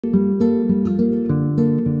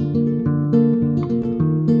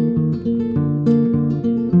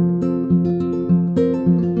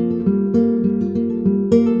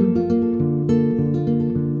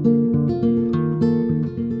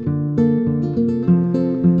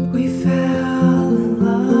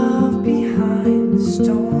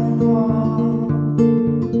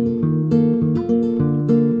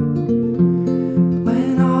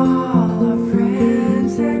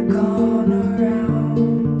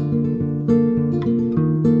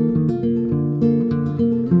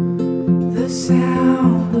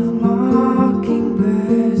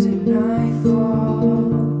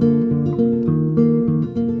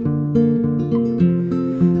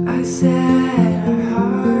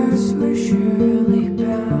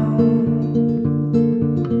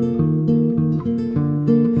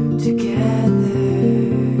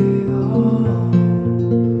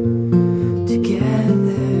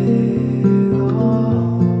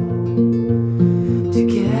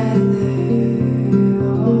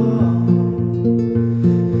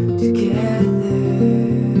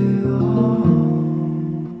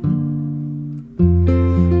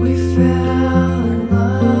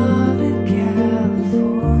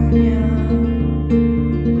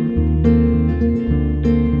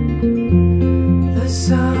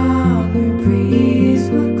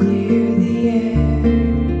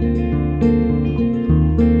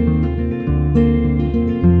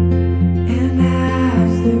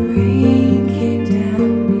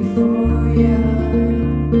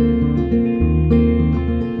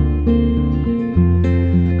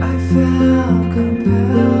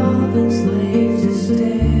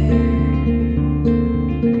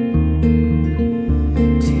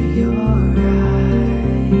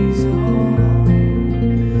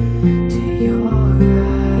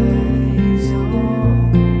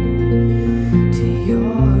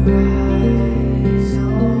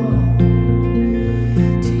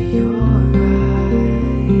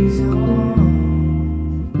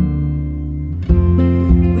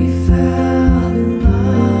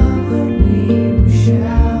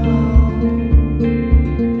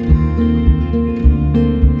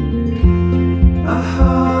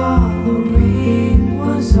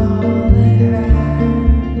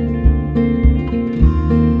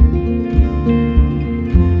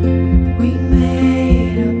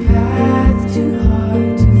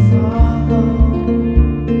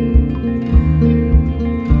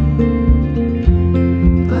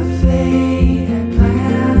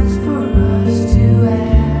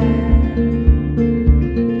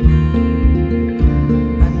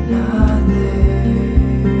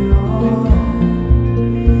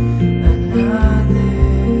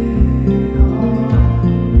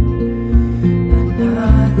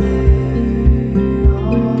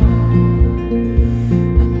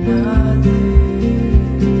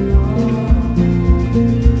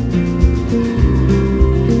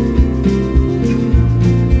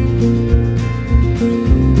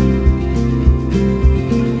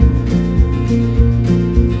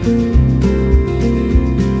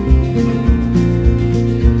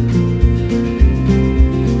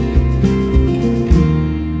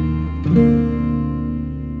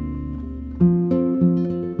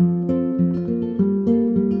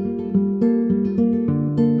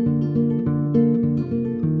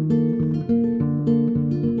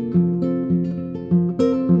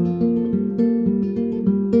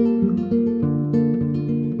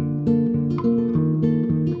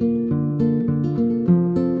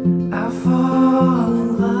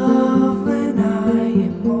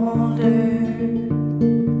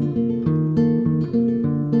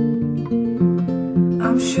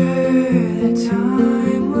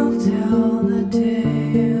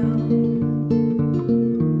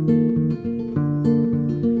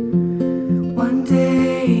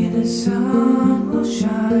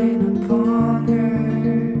shine upon her.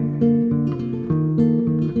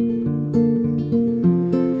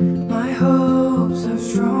 My hopes are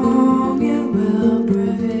strong and will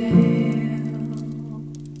prevail.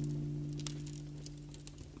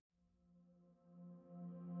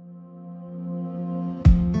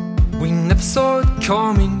 We never saw it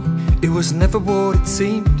coming, it was never what it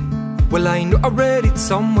seemed. Well, I knew I read it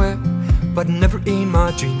somewhere, but never in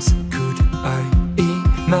my dreams could I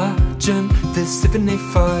imagine this, even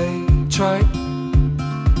if I tried.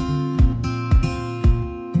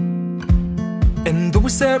 And though we're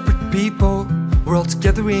separate people, we're all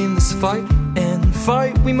together in this fight. And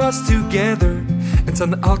fight we must together and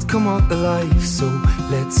turn the outcome of the life. So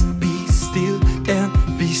let's be still and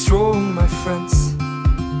be strong, my friends,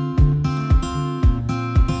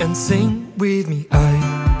 and sing with me. I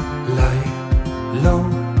lie low,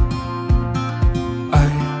 I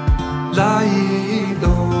lie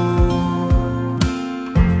low.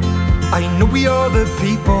 I know we are the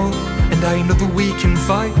people, and I know that we can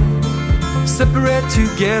fight. Separate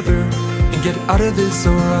together and get out of this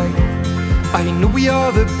alright. I know we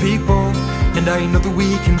are the people, and I know that we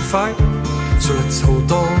can fight. So let's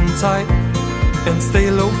hold on tight and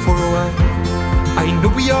stay low for a while. I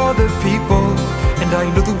know we are the people, and I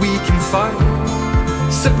know that we can fight.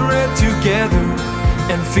 Separate together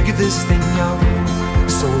and figure this thing out.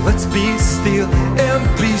 So let's be still and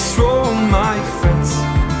be strong, my friends.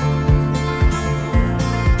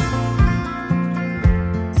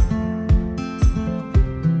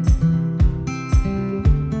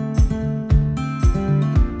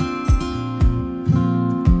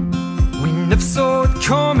 We never saw it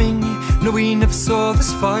coming, no, we never saw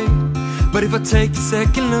this fight. But if I take a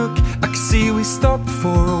second look, I can see we stopped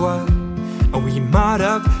for a while. And we might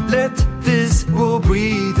have let this world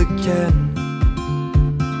breathe again.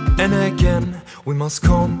 And again, we must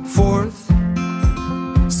come forth.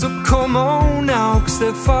 So come on now, cause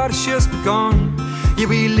the fight has just begun. Yeah,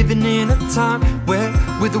 we're living in a time where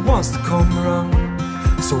we're the ones to come around.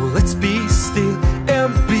 So let's be still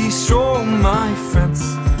and be strong, my friends,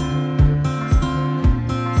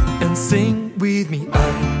 and sing with me. I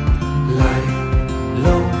lie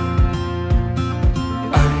low,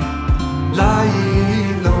 I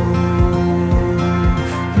lie low.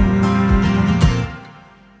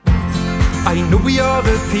 I know we are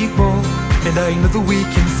the people, and I know that we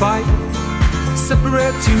can fight.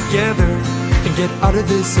 Separate together and get out of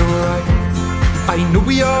this alright. I know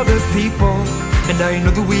we are the people, and I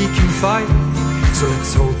know that we can fight. So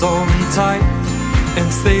let's hold on tight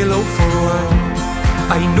and stay low for a while.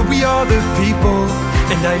 I know we are the people,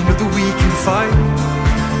 and I know that we can fight.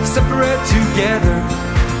 Separate together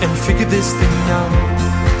and figure this thing out.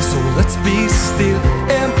 So let's be still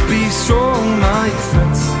and be strong, my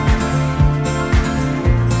friends.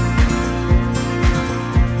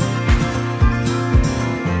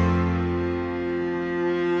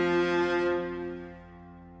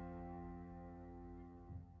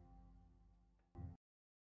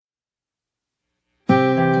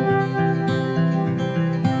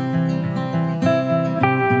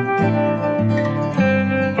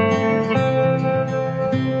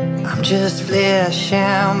 Just flesh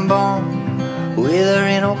and bone,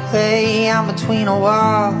 withering away. I'm between a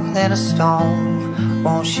wall and a stone.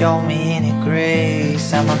 Won't show me any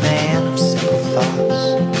grace. I'm a man of simple thoughts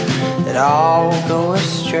that all go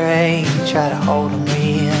astray. Try to hold them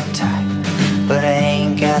real tight, but I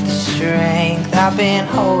ain't got the strength. I've been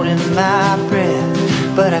holding my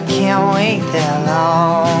breath, but I can't wait that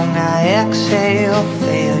long. I exhale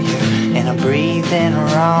failure and I breathe in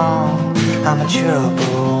wrong. I'm a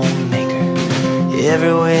troublemaker.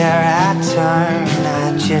 Everywhere I turn,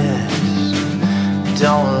 I just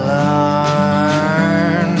don't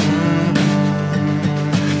learn.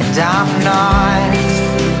 And I'm not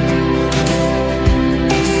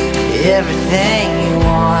everything you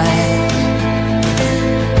want,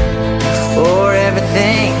 or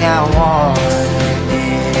everything I want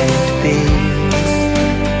it to be.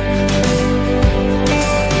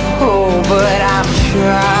 Oh, but I'm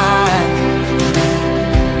trying.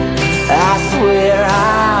 I swear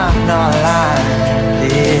I'm not lying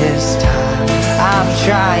this time. I'm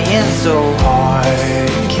trying so hard,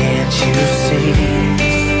 can't you see?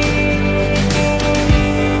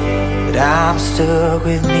 But I'm stuck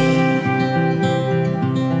with me.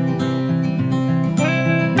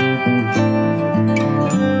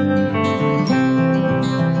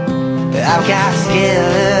 I've got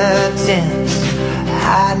skeletons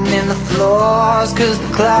hiding in the floors, cause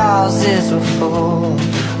the closets were full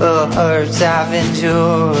of hurts I've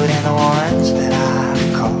endured, and the ones that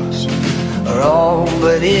I've caused are all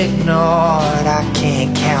but ignored. I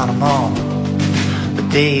can't count them all, but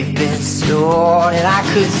they've been stored. And I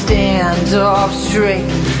could stand up straight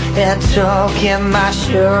and tuck in my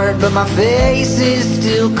shirt, but my face is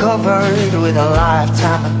still covered with a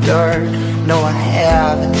lifetime of dirt. No, I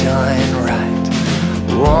haven't done right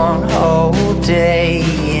one whole day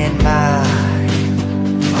in my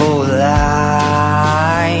whole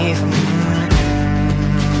life.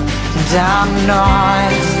 And I'm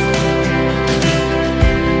not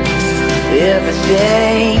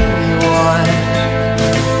everything you want,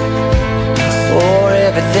 or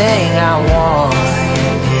everything I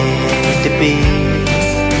wanted to be.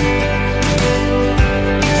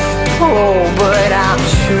 Oh, but I'm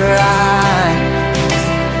trying,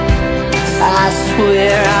 I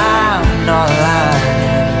swear I'm not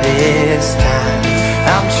lying this time.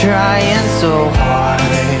 I'm trying so hard,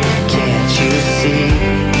 can't you see?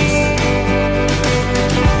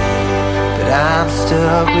 But I'm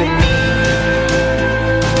stuck with me.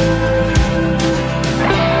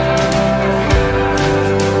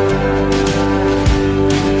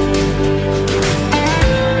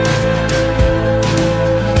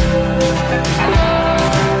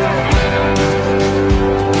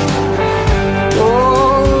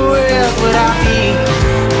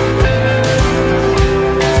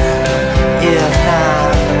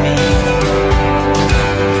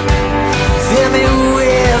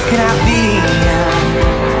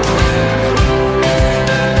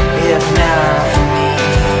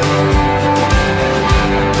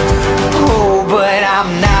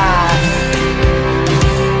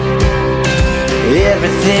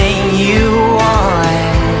 Everything you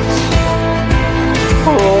want,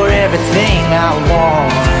 or everything I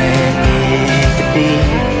want it to be.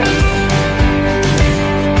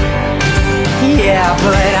 Yeah,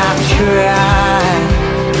 but I'm trying,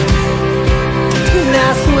 and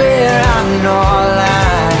I swear I'm not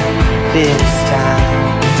lying this time.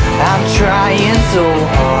 I'm trying so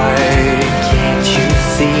hard, can't you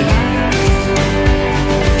see?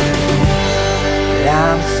 But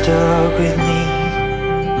I'm stuck with me.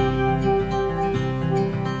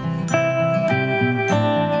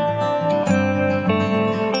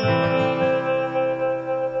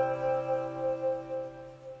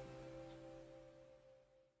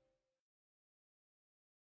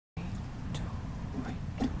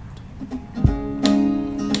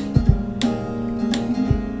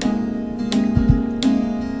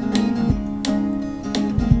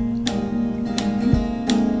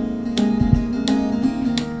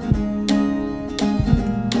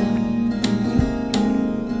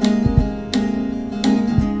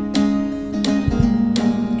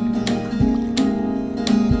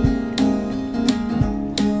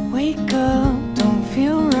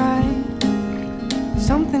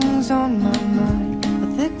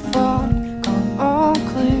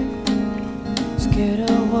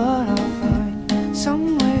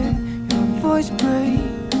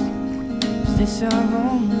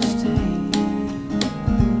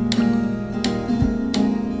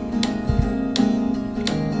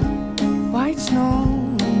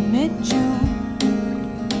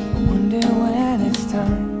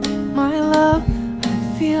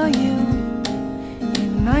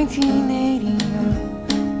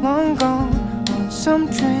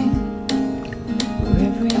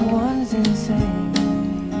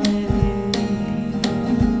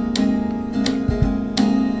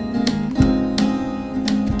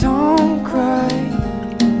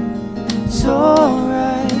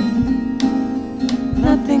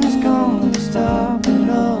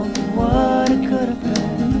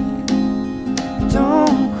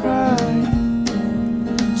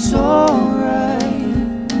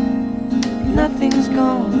 Nothing's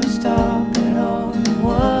gonna stop it all.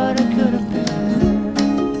 What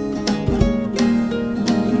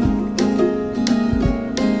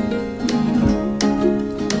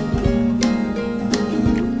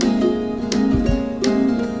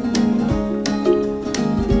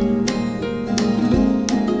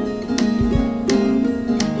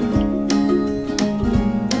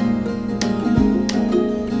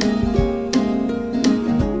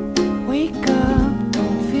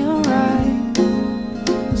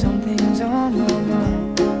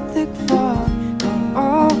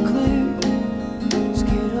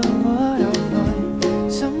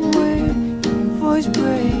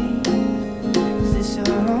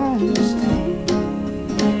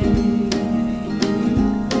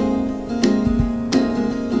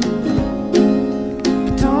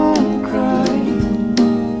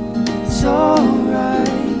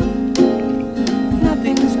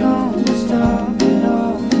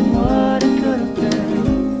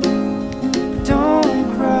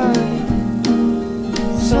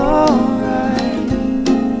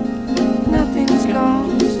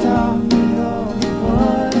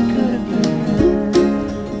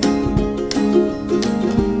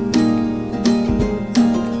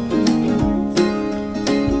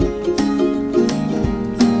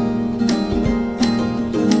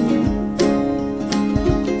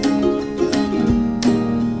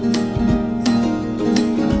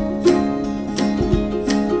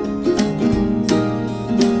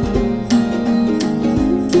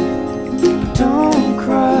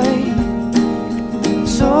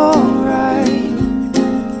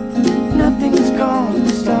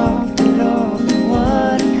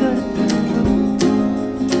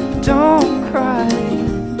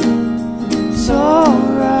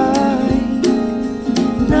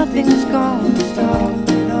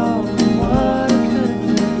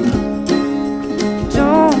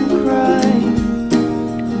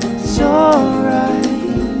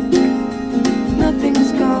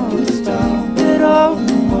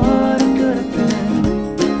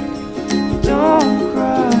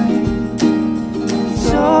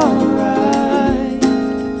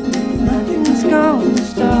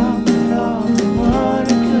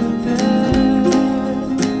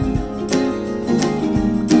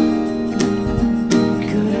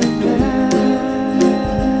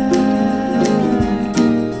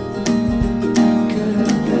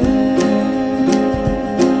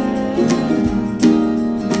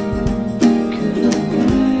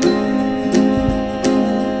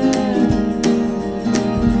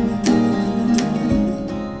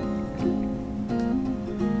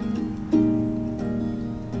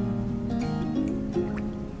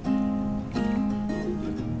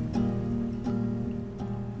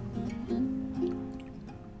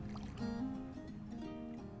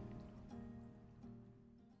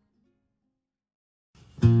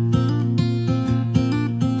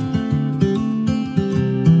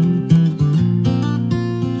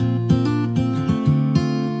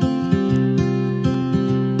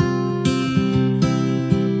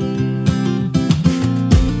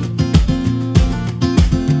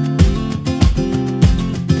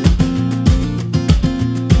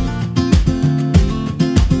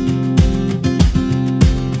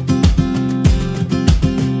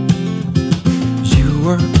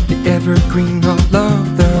evergreen of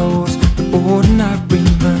love. There was the ordinary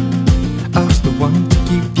man. I was the one to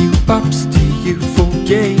keep you up, still you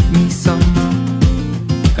forgave me somehow.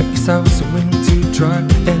 I guess I was willing to try,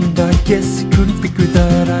 and I guess I couldn't figure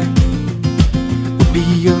that I would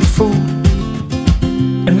be a fool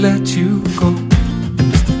and let you go.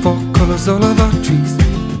 And as the fall colors all of our trees,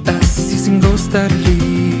 as the season goes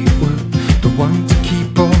steadily, we're the one to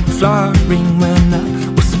keep on flowering. When I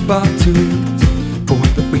was about to leave, for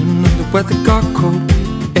the wind and the weather got cold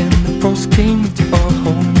and the frost came into our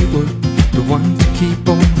home, you were the one to keep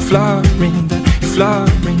on flowering, that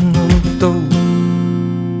flowering. Although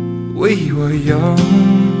we were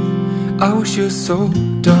young, I was just so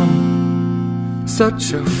dumb,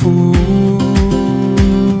 such a fool.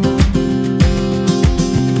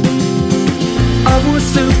 I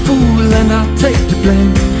was a fool and I take the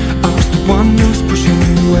blame. I was the one who's pushing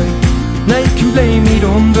you away. Now you can blame it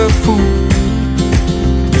on the fool.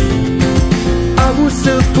 I was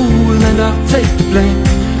a fool and I take the blame.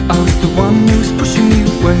 I was the one who's pushing you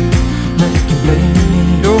away. Now you can blame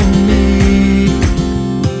it on me.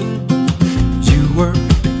 You were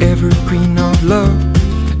the evergreen of love,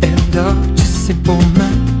 and I was just a simple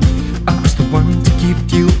man. I was the one to keep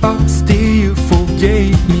you up, still you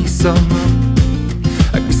forgave me somehow.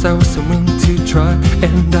 I guess I was willing to try,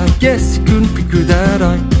 and I guess you couldn't figure that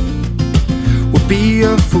I would be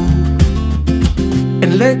a fool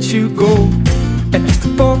and let you go. And as the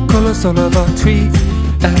fall colors all of our trees,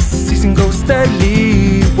 as the season goes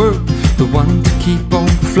steadily, we're the one to keep on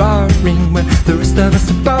flowering when the rest of us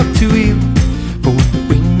about to heal. But when the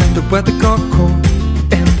wind and the weather got cold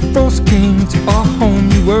and the frost came to our home,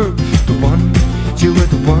 you were the one, you were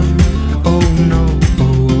the one. Oh no,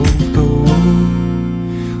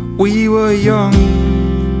 we were young,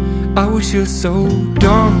 I was just so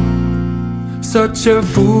dumb, such a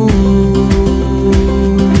fool.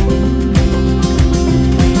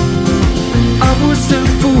 I was a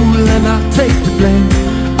fool and I take the blame.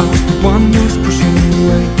 I was the one who's pushing you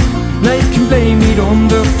away. Now you can blame it on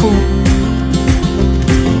the fool.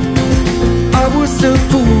 I was a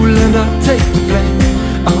fool and I take the blame.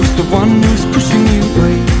 I was the one who's pushing you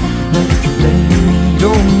away. Now you can blame it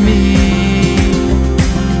on me.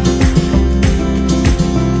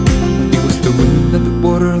 It was the wind and the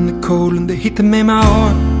water and the cold and the heat that made my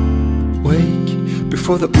heart wake.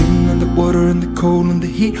 Before the wind and the water and the cold and the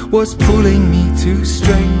heat was pulling me to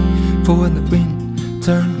stray. For when the wind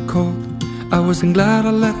turned cold, I wasn't glad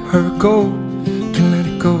I let her go. Can't let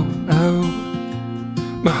it go now.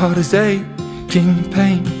 My heart is aching in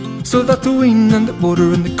pain. So that the wind and the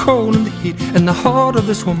water and the cold and the heat and the heart of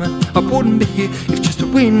this woman, I wouldn't be here if just the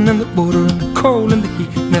wind and the water and the cold and the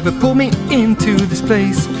heat never pulled me into this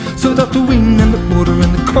place. So that the wind and the water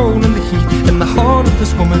and the cold and the heat and the heart of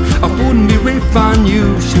this woman, I wouldn't be if I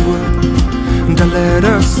knew she would, and I let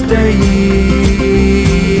her stay.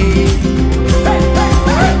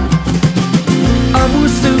 I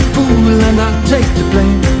was a fool and I take the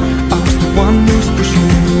blame. I was the one who's pushing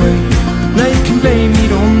you away. Now you can blame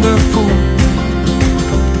it on the fool.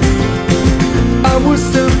 I was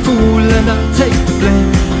a fool and I take the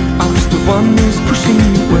blame. I was the one who's pushing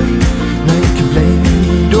you away. Now you can blame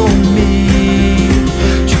it on me.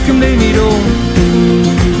 You can blame it on me,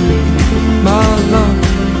 my love.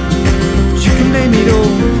 You can blame it on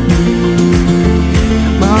me,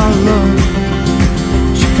 my love.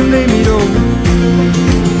 You can blame it on me,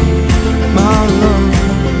 my love.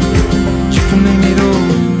 You can blame it on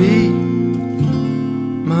me,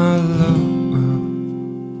 my love.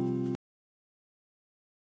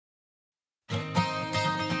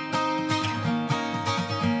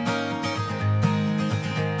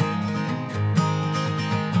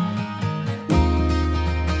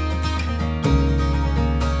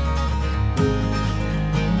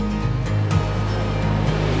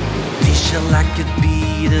 Wish I could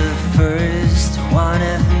be the first one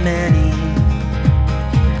of many.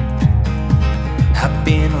 I've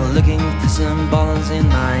been looking for some balls in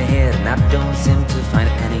my head and I don't seem to find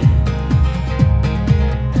a penny.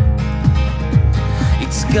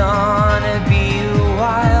 It's gonna be a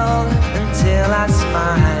while until I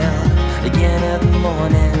smile again in the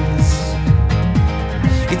mornings.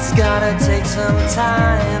 It's gonna take some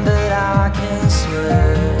time, but I can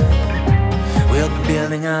swear we'll be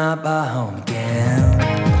building up our home again.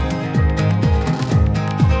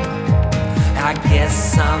 I guess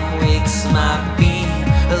some weeks might be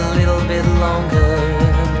a little bit longer.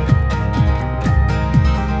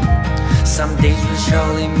 Some days will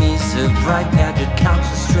surely miss a bright path that comes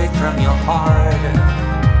straight from your heart.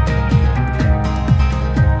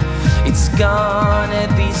 It's gonna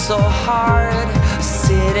be so hard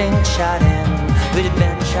sitting chatting with a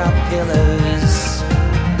bench sharp pillows.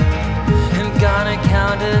 I'm gonna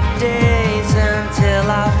count the days until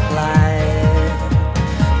I fly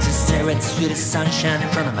to stare at the sweetest sunshine in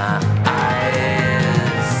front of my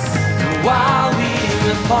eyes. And while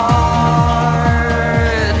we're apart,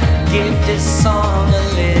 give this song a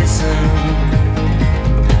listen.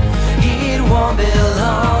 It won't be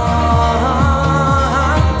long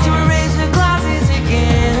to raise the glasses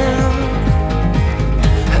again.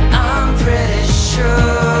 I'm pretty sure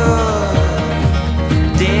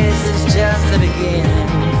this is just the beginning.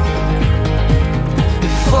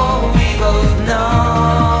 Before we both know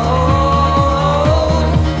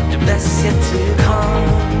the best is yet to come.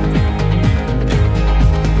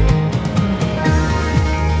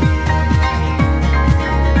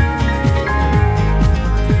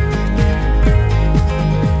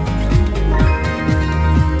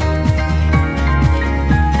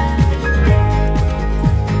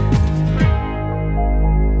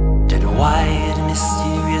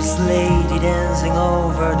 Lady dancing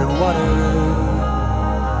over the water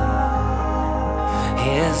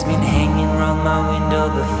has been hanging round my window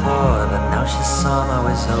before, but now she saw I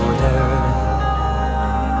was older.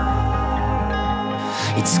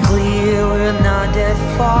 It's clear we're not that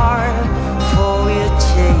far, for we're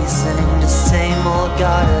chasing the same old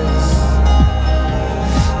goddess.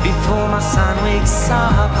 Before my son wakes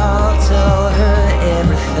up, I'll tell her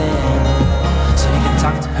everything, so you can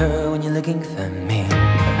talk to her when you're looking for me.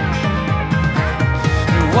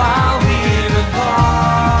 While we're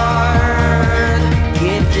apart,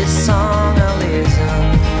 give this song a listen.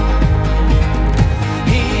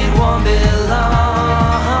 It won't be long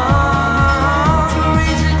to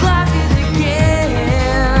raise your glasses again.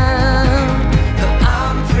 But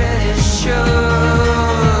I'm pretty sure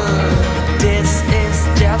this is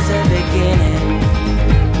just the beginning.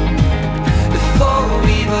 Before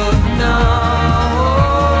we both know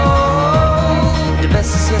the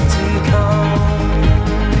best is yet to come.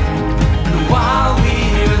 While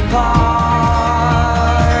we're apart,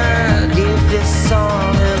 give this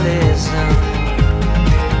song a listen.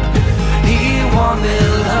 It won't be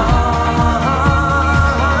long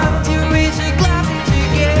to reach your glasses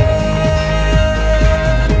again.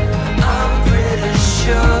 I'm pretty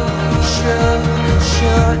sure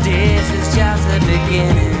this is just the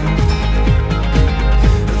beginning.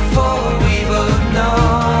 Before we both know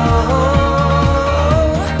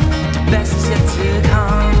the best is yet to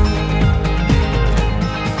come.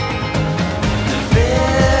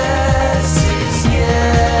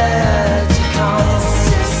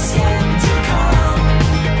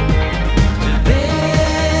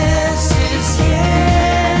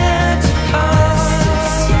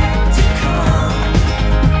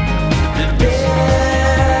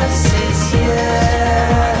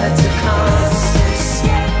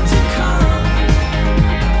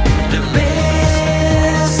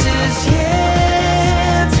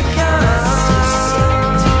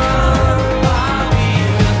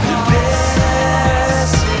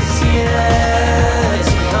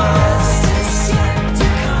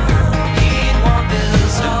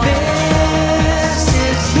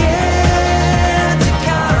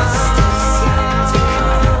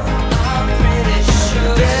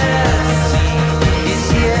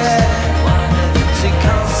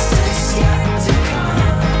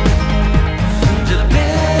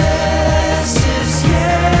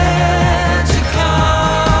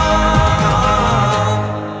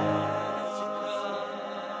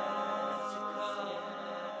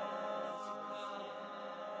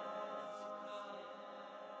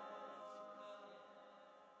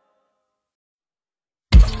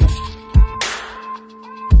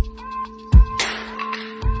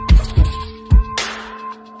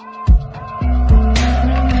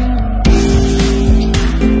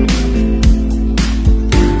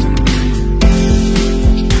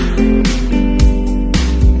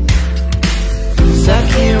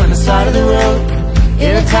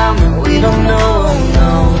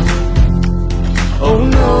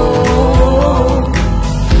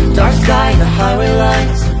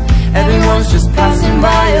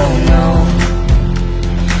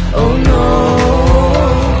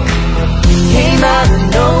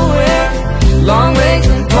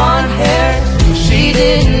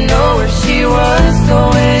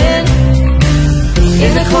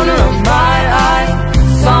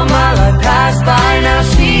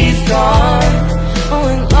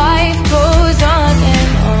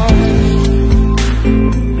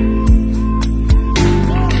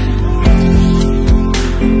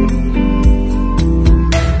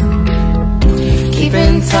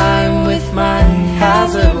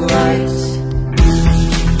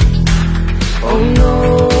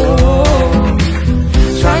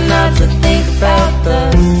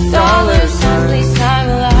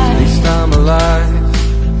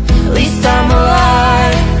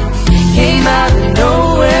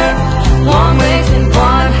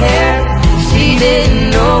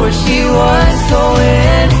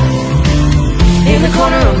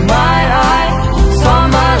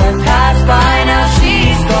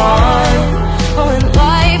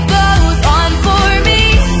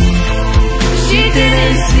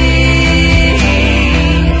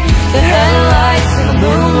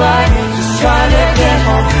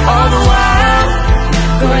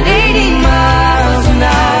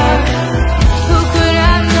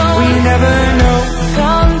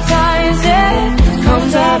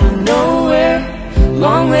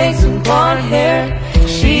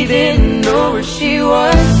 she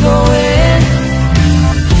was going.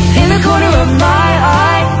 In the corner of my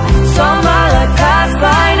eye, saw my life pass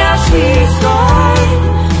by, now she's gone.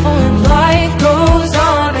 Oh, and life goes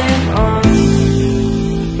on and on.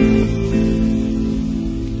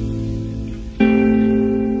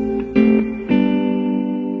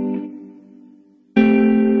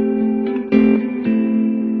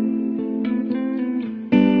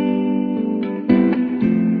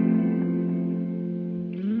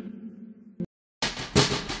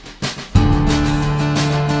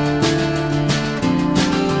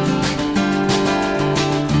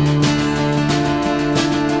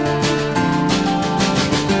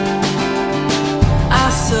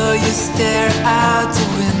 Stare out the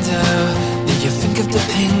window, and you think of the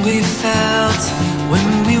pain we felt when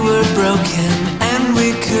we were broken and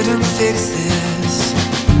we couldn't fix this.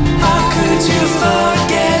 How could you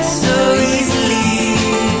forget so easily?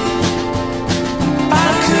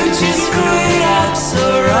 How could you screw it up so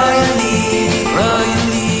royally,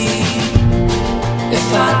 royally? If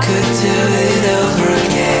I could do it over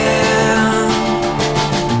again,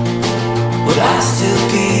 would I still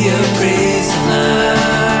be a prisoner?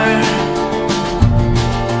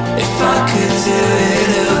 If I could do it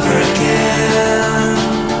over again,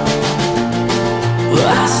 will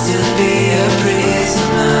I still be a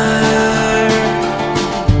prisoner?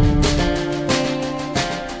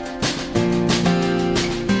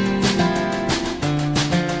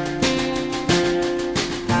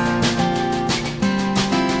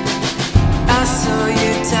 I saw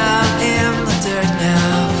you down in the dirt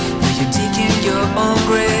now, where you're digging your own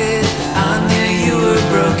grave. I knew you were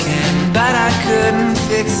broken, but I couldn't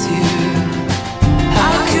fix you.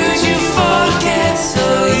 How could you forget so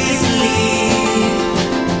easily?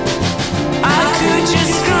 How could you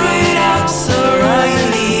screw it up so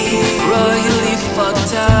royally, royally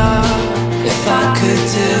fucked up? If I could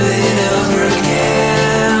do it over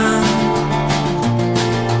again,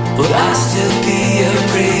 would I still be a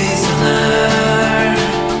prisoner?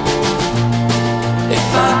 If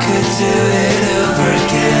I could do it over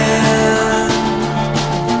again,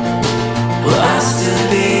 will I still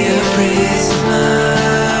be a prisoner?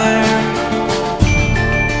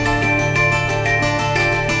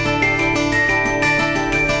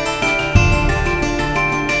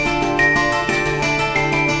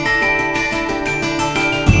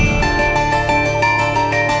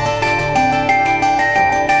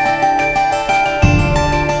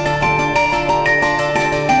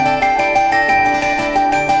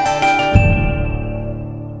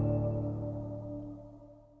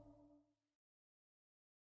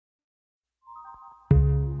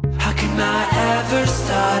 How can I ever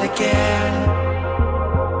start again?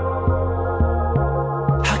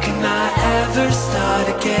 How can I ever start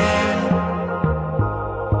again?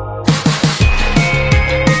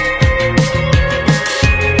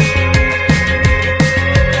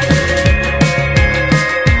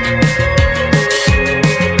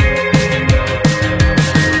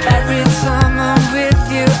 Every time I'm with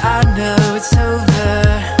you, I know it's over.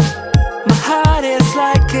 My heart is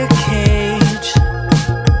like a cage,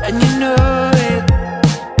 and you know it.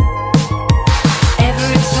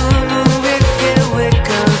 Every time I'm with you, we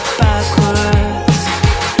go backwards.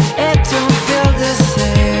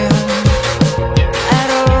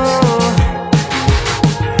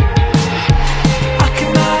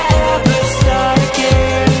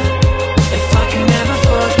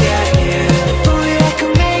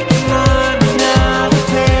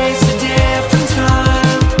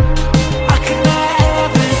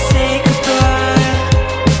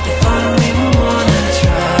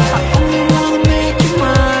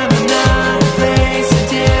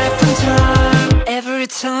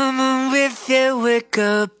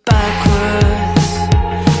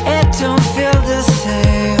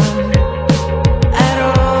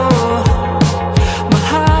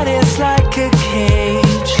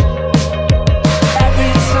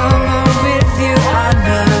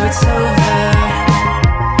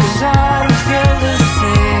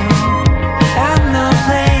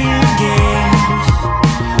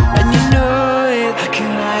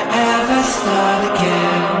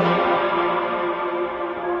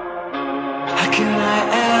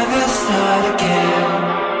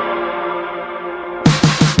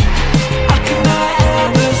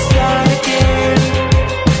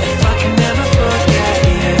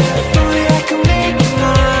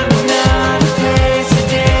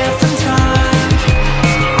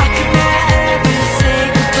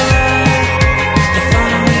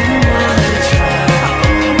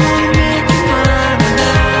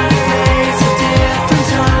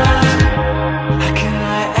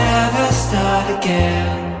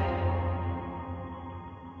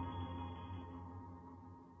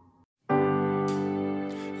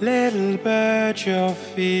 Little bird, you're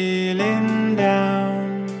feeling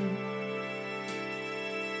down.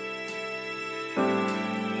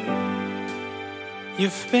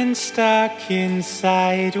 You've been stuck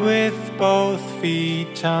inside with both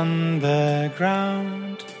feet on the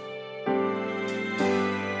ground.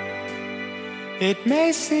 It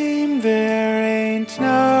may seem there ain't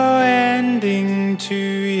no ending to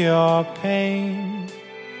your pain.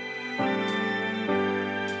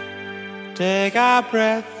 Take a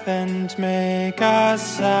breath and make a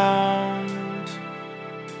sound.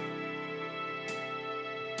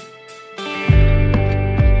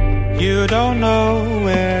 You don't know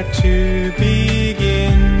where to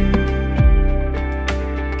begin.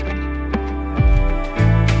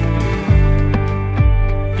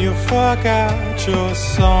 You forgot your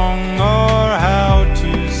song or how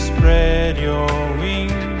to spread your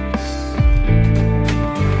wings.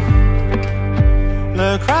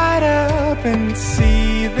 Look right up and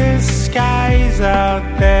see the skies out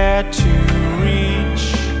there to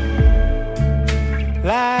reach.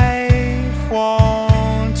 Life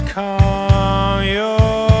won't come your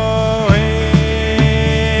way.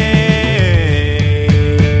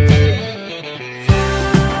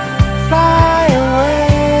 Fly away.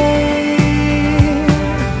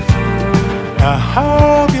 I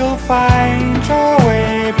hope you'll find your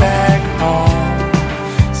way back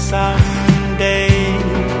home someday.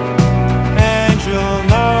 You'll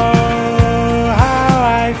know how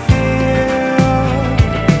I feel.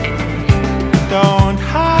 Don't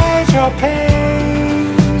hide your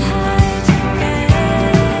pain.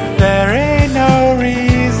 There ain't no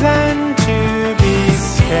reason to be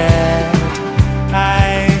scared,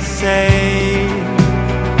 I say,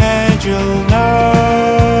 and you'll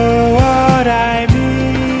know what I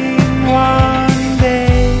mean one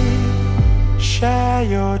day. Share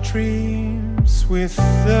your dreams with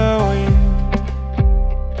the wind.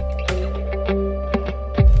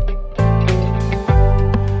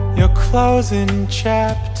 Closing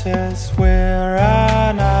chapters where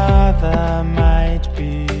another might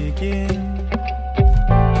begin.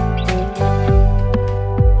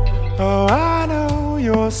 Oh, I know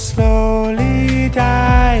you're slowly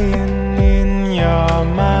dying in your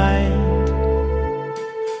mind,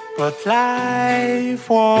 but life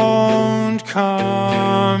won't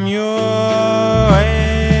come your way.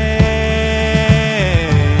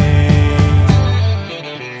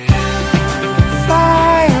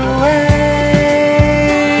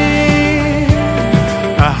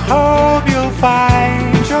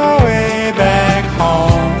 Find your way back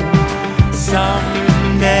home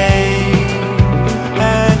someday,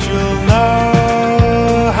 and you'll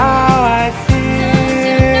know how I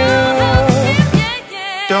feel.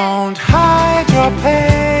 Don't hide your pain.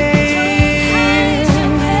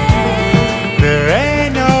 There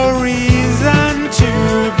ain't no reason to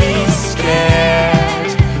be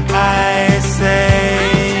scared, I say,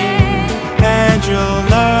 and you'll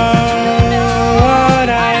know what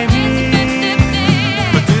I mean.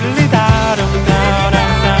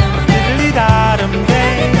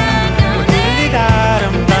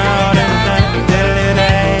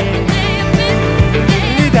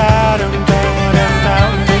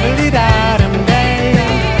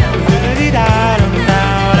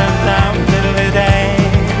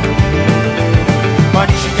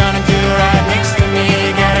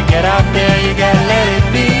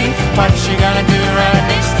 What you gonna do right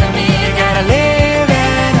next to me? You gotta live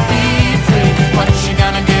and be free. What you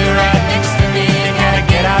gonna do right next to me? You gotta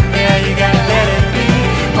get out there, you gotta let it be.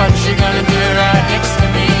 What you gonna do right next to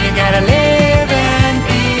me? You gotta live and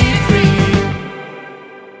be free.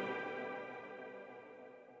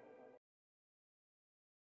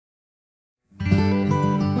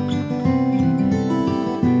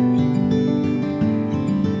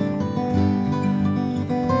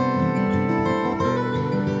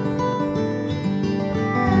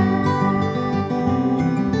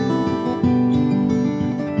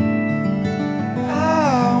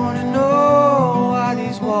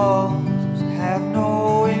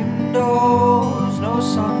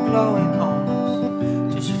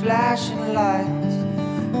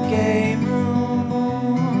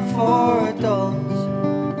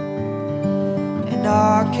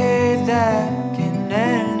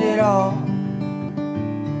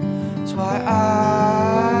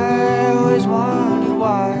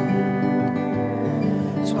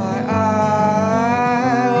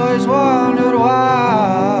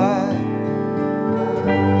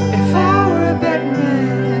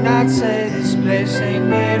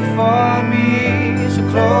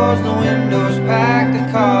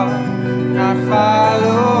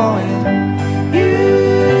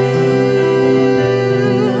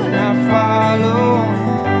 Following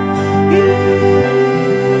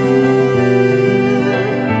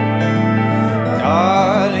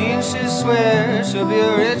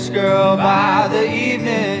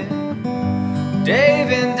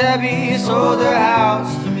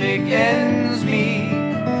house to make ends meet,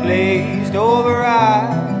 glazed over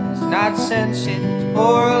eyes, not sentient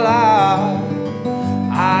or alive.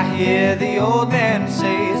 I hear the old man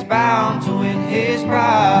say he's bound to win his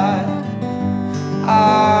bride.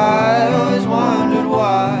 I always wondered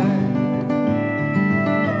why.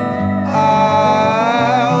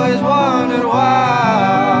 I always wondered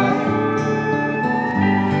why.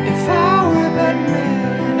 If I were that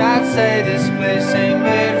man, I'd say this place ain't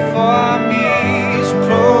made for me. So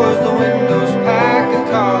close the windows, pack a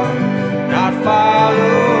car, not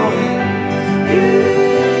following you.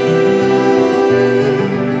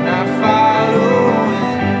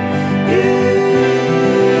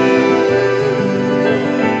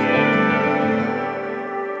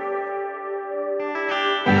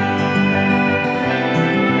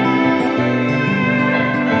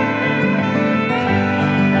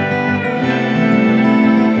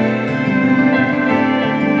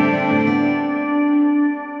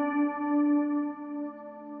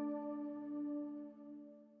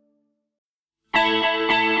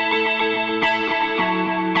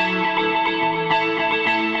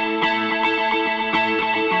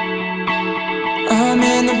 I'm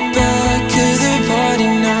in the back of the party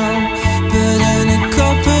now, but in a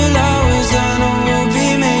couple hours I know we'll be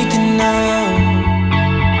making out.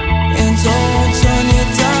 And don't turn it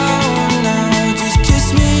down now, just kiss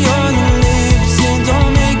me on the lips and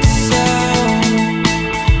don't make a sound.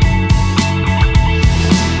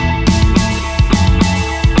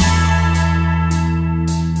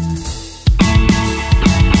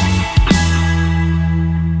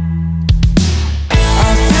 I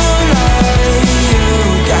feel like you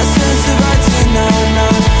got sense of right now,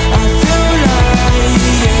 now. I feel like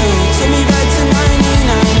you took me back to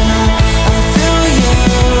 99 now. I feel you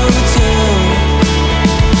too.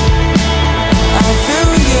 I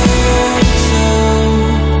feel you too.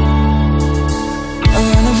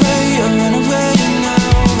 Run away now.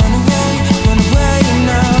 Run away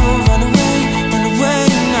now. Run away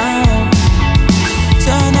now.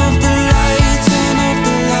 Turn off the light, turn off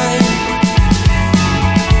the light.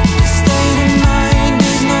 State of mind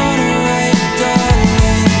is not alright,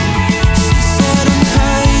 darling. She said I'm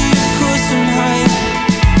high, of course I'm high.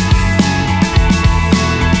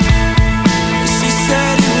 She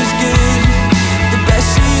said it was good, the best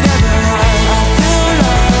she'd ever had. I feel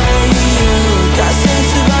like you got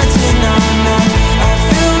sense of right now, now. I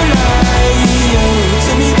feel like you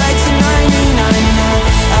took me back to 99 now.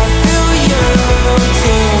 I feel you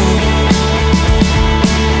too.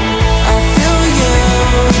 I feel you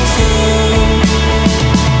too.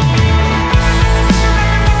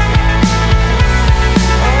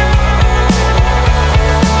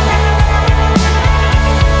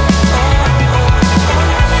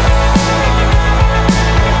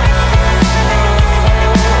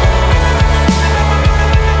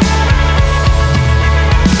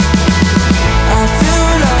 I feel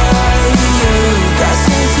like you got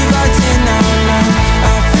sense of right now, now.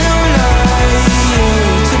 I feel like you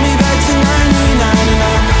took me back to 99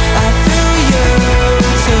 now. I feel you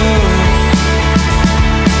too.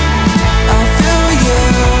 I feel you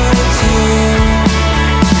too.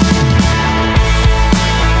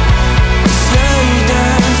 Slow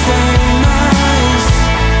down for your minds.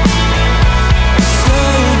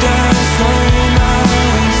 Slow down for your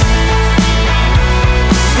minds.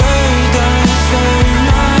 Slow down for your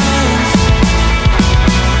minds.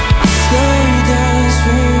 Slow down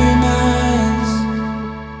for your minds.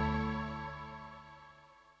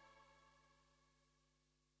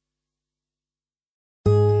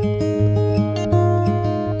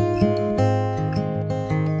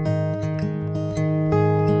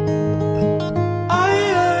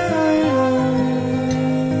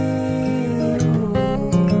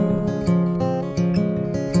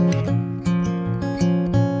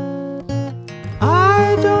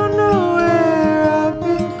 I don't know where I've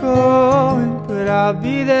been going, but I'll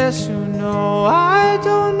be there soon. No, I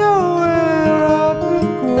don't know where I've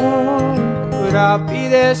been going, but I'll be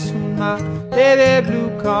there soon. My baby blue,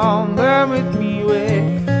 come burn with me,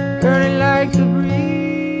 we're burning like the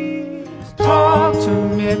breeze. Talk to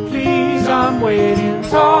me, please, I'm waiting.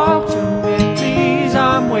 Talk to me, please,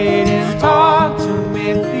 I'm waiting. Talk to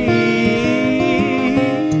me, please.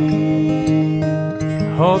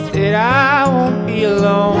 Hope that I won't be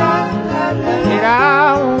alone, that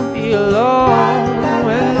I won't be alone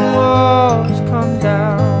when the walls come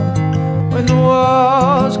down, when the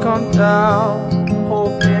walls come down.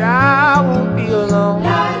 Hope that I won't be alone,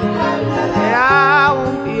 that I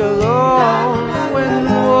won't be alone when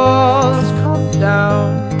the walls come down,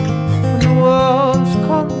 when the walls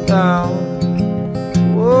come down.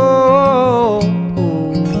 Whoa.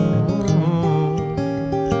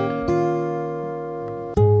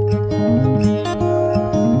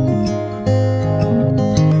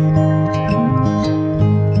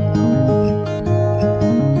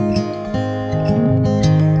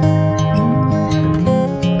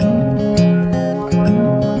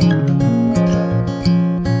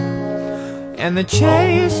 And the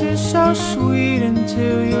chase is so sweet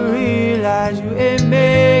until you realize you ain't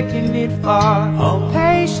making it far. I'm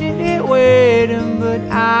patiently waiting, but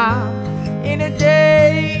I'm in a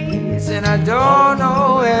daze, and I don't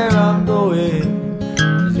know where I'm going.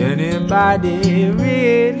 Does anybody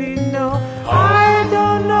really know? I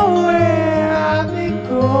don't know where I've been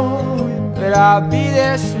going, but I'll be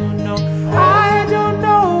there soon. No, I don't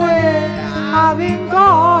know where I've been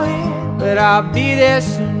going, but I'll be there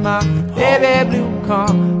soon. My baby blue,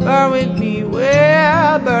 come burn with me.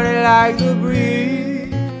 Well, burn it like the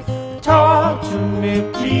breeze. Talk to me,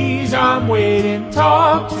 please, I'm waiting.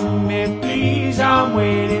 Talk to me, please, I'm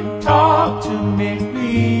waiting. Talk to me,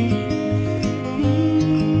 please.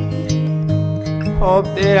 Hope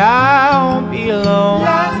that I won't be alone.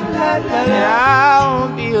 That I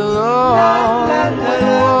won't be alone. When the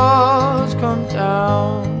walls come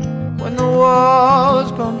down. When the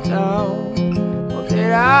walls come down. Hope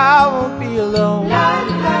that I won't be alone. That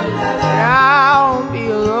I won't be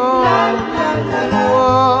alone. When the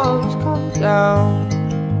walls come down.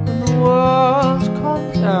 When the walls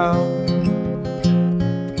come down.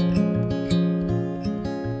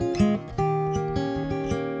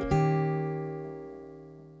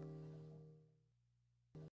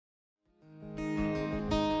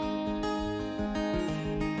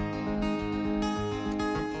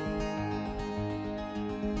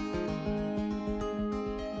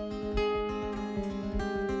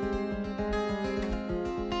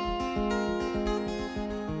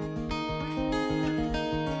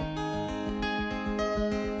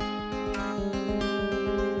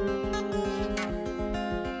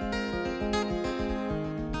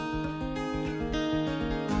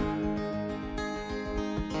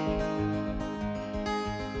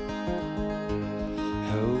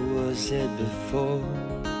 Said before,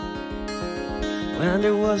 when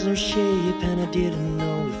there was no shape and I didn't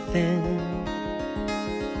know a thing.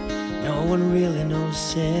 No one really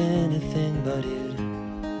knows anything but it.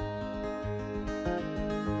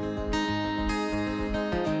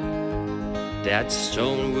 That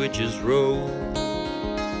stone would just roll,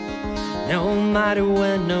 no matter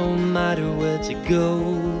when, no matter where to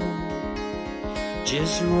go.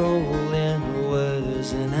 Just rolling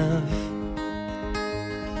was enough.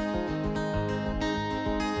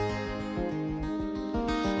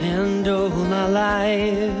 And all my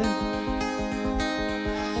life,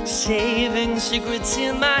 saving secrets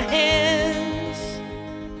in my hands.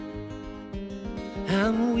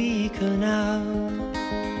 I'm weaker now.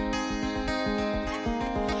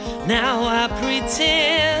 Now I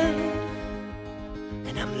pretend,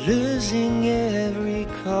 and I'm losing every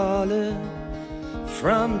color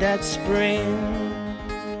from that spring.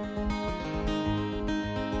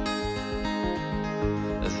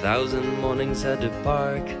 1,000 mornings at the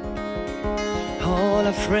park, all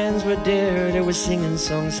our friends were there, they were singing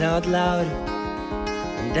songs out loud.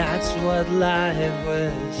 And that's what life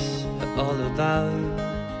was all about.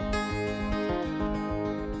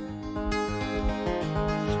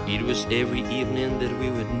 It was every evening that we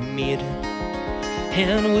would meet,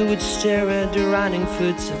 and we would stare at the running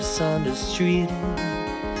footsteps on the street.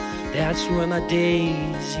 That's where my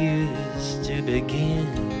days used to begin.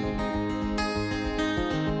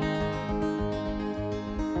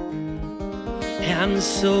 I'm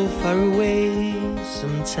so far away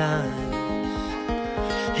sometimes,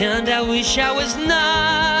 and I wish I was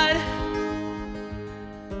not.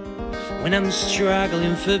 When I'm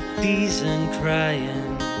struggling for peace and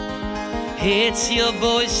crying, it's your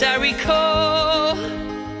voice I recall.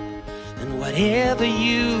 And whatever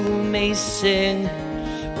you may sing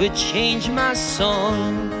would change my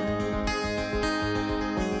song.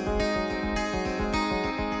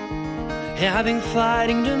 I've been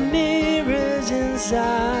fighting the mirrors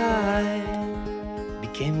inside,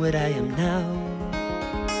 became what I am now.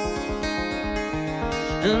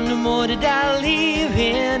 And the more that I live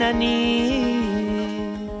in, I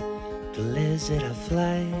need, the less that I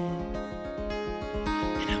fly.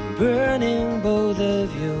 And I'm burning both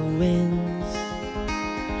of your wings,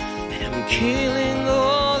 and I'm killing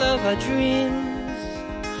all of our dreams.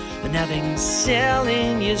 And I've been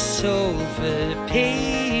selling your soul for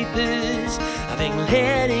papers, I've been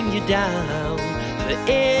letting you down for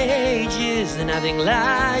ages, and I've been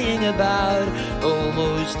lying about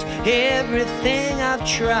almost everything I've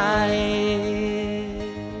tried.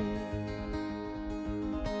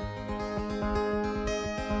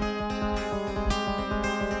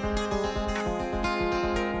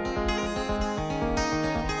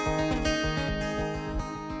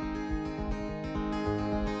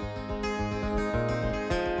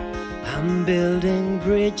 I'm building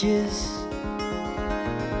bridges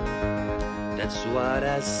that's what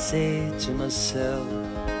I say to myself.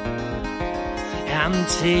 I'm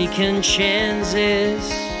taking chances,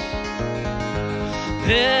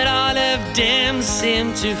 but all of them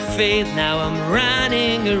seem to fade. Now I'm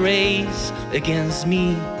running a race against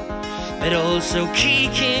me, but also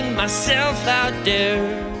kicking myself out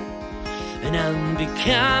there. And I'm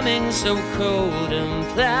becoming so cold and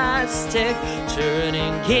plastic,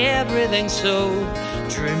 turning everything so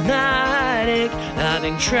dramatic. I've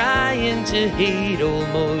been trying to hate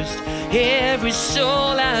almost every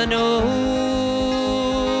soul I know,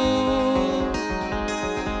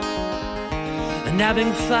 and I've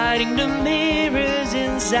been fighting the mirrors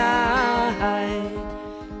inside.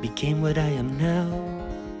 Became what I am now.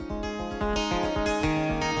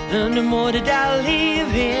 And the more that I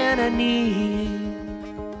live in, I need,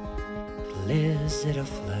 the less that I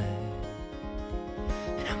fly.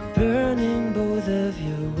 And I'm burning both of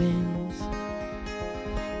your wings,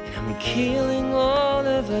 and I'm killing all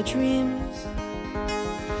of our dreams.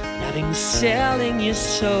 And I've been selling your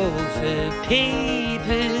soul for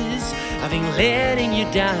papers, I've been letting you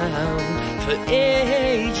down for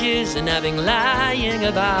ages, and I've been lying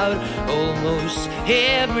about almost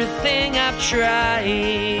everything I've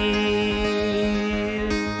tried.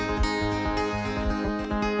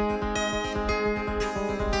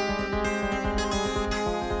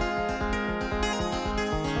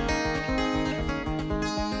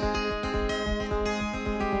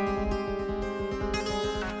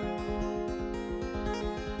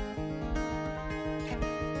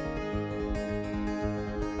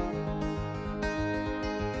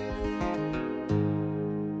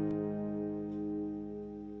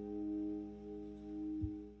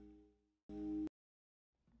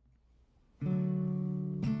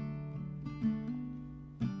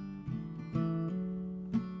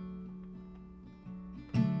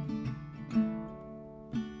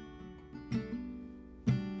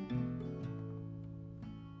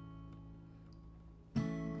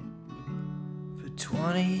 For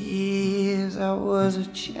 20 years I was a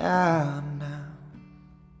child now,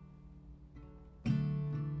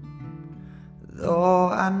 though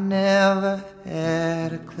I never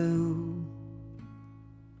had a clue.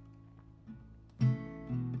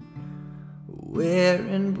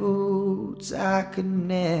 Wearing boots I could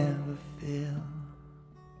never fill.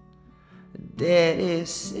 Daddy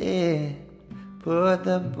said, put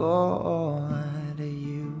the boy to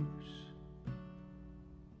use.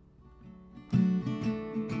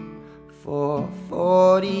 For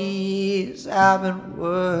 40 years I've been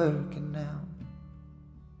working now.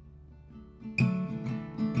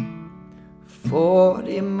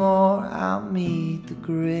 40 more I'll meet the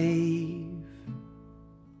grave.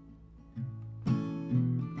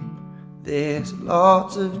 There's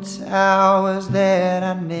lots of towers that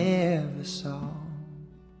I never saw.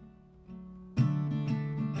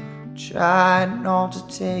 Tried not to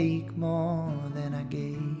take more than I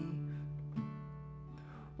gave.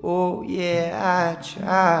 Oh yeah, I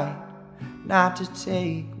tried not to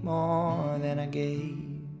take more than I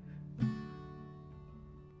gave.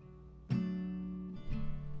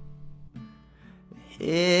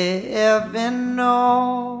 Heaven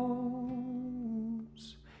knows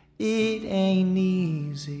it ain't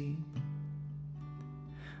easy,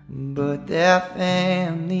 but that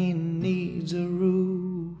family needs a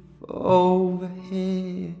roof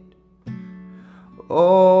overhead.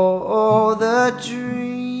 Oh, the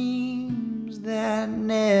dreams that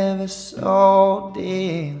never saw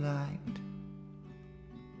daylight,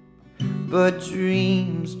 but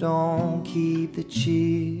dreams don't keep the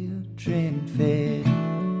children fed.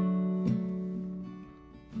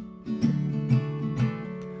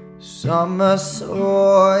 Summer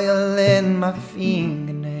soil in my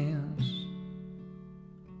fingernails,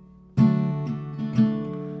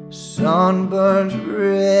 sunburns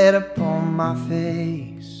red upon my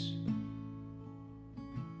face,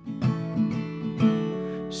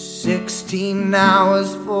 16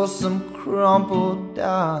 hours for some crumpled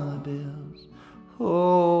dollar bills.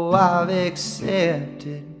 Oh, I've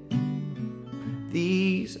accepted,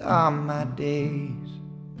 these are my days.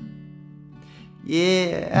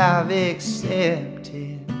 Yeah, I've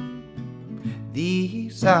accepted,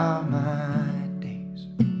 these are my days.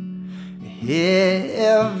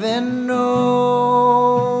 Heaven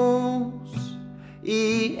knows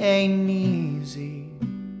it ain't easy,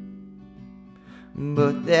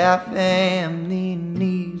 but that family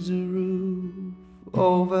needs a roof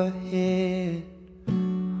overhead.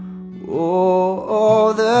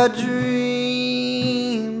 Oh, the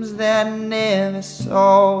dreams that never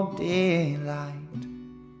saw daylight,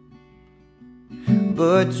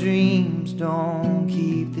 but dreams don't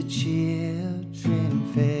keep the children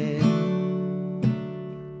fed.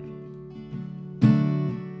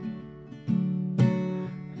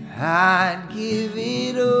 I'd give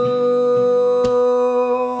it all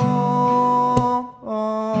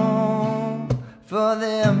for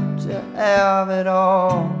them to have it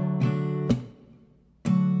all.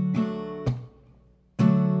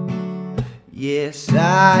 Yes,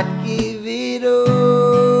 I'd give it all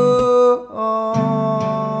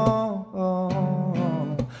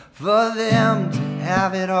for them to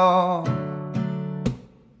have it all.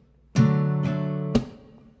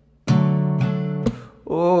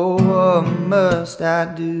 Oh, what must I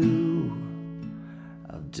do?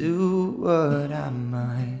 I'll do what I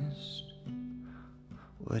must,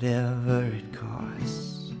 whatever it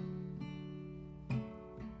costs.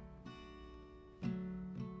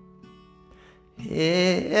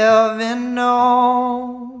 Heaven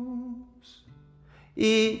knows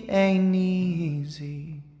it ain't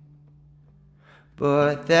easy,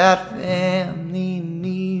 but that family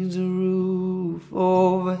needs a roof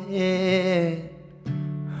overhead.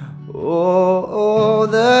 Oh,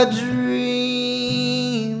 the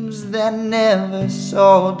dreams that never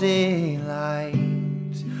saw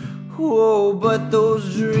daylight. Oh, but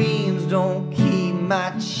those dreams don't keep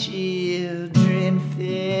my children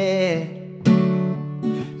fed.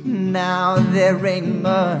 Now there ain't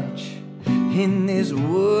much in this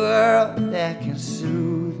world that can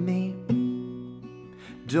soothe me.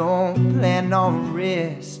 Don't plan on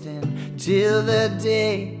resting till the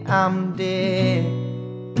day I'm dead.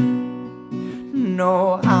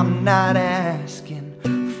 No, I'm not asking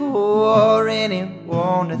for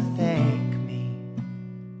anyone to thank me.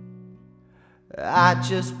 I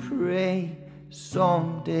just pray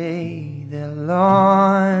someday they'll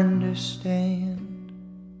understand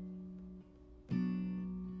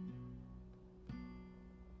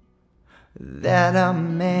that a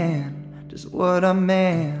man does what a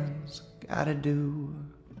man's gotta do.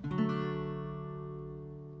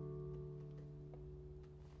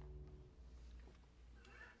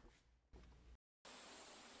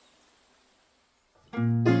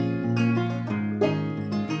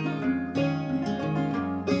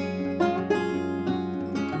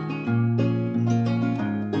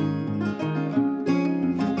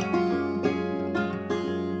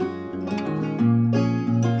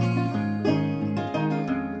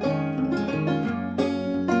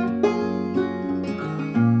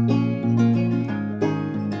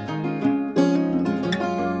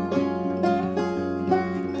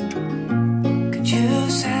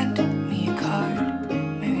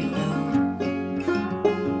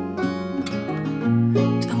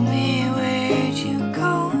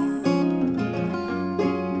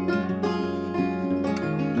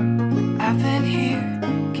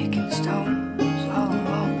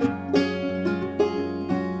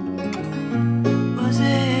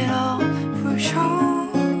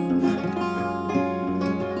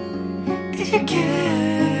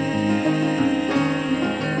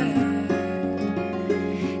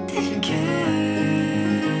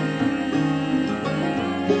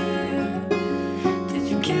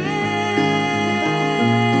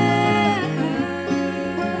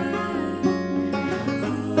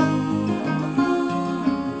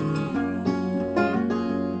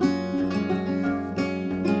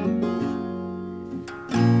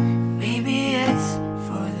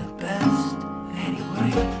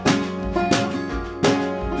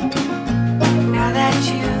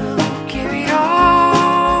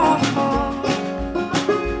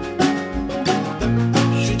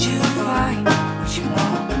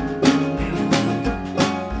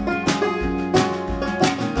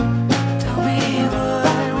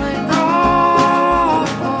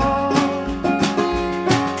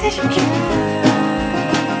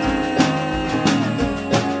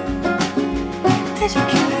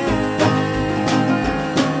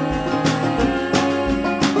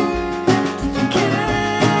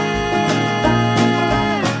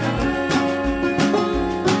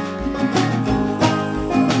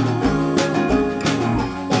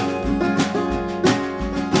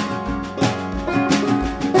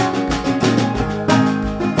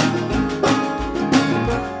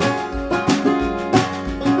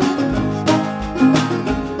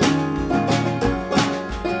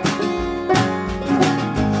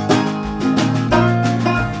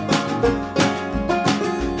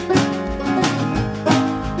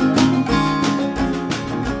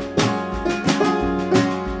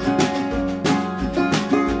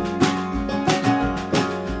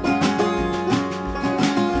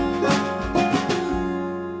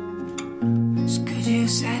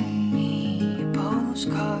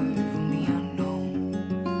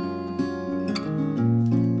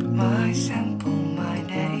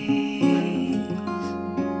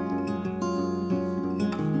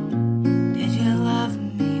 Did you love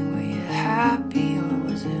me?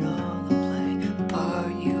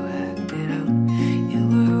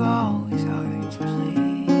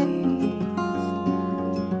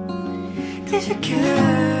 Is your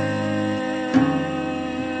killer?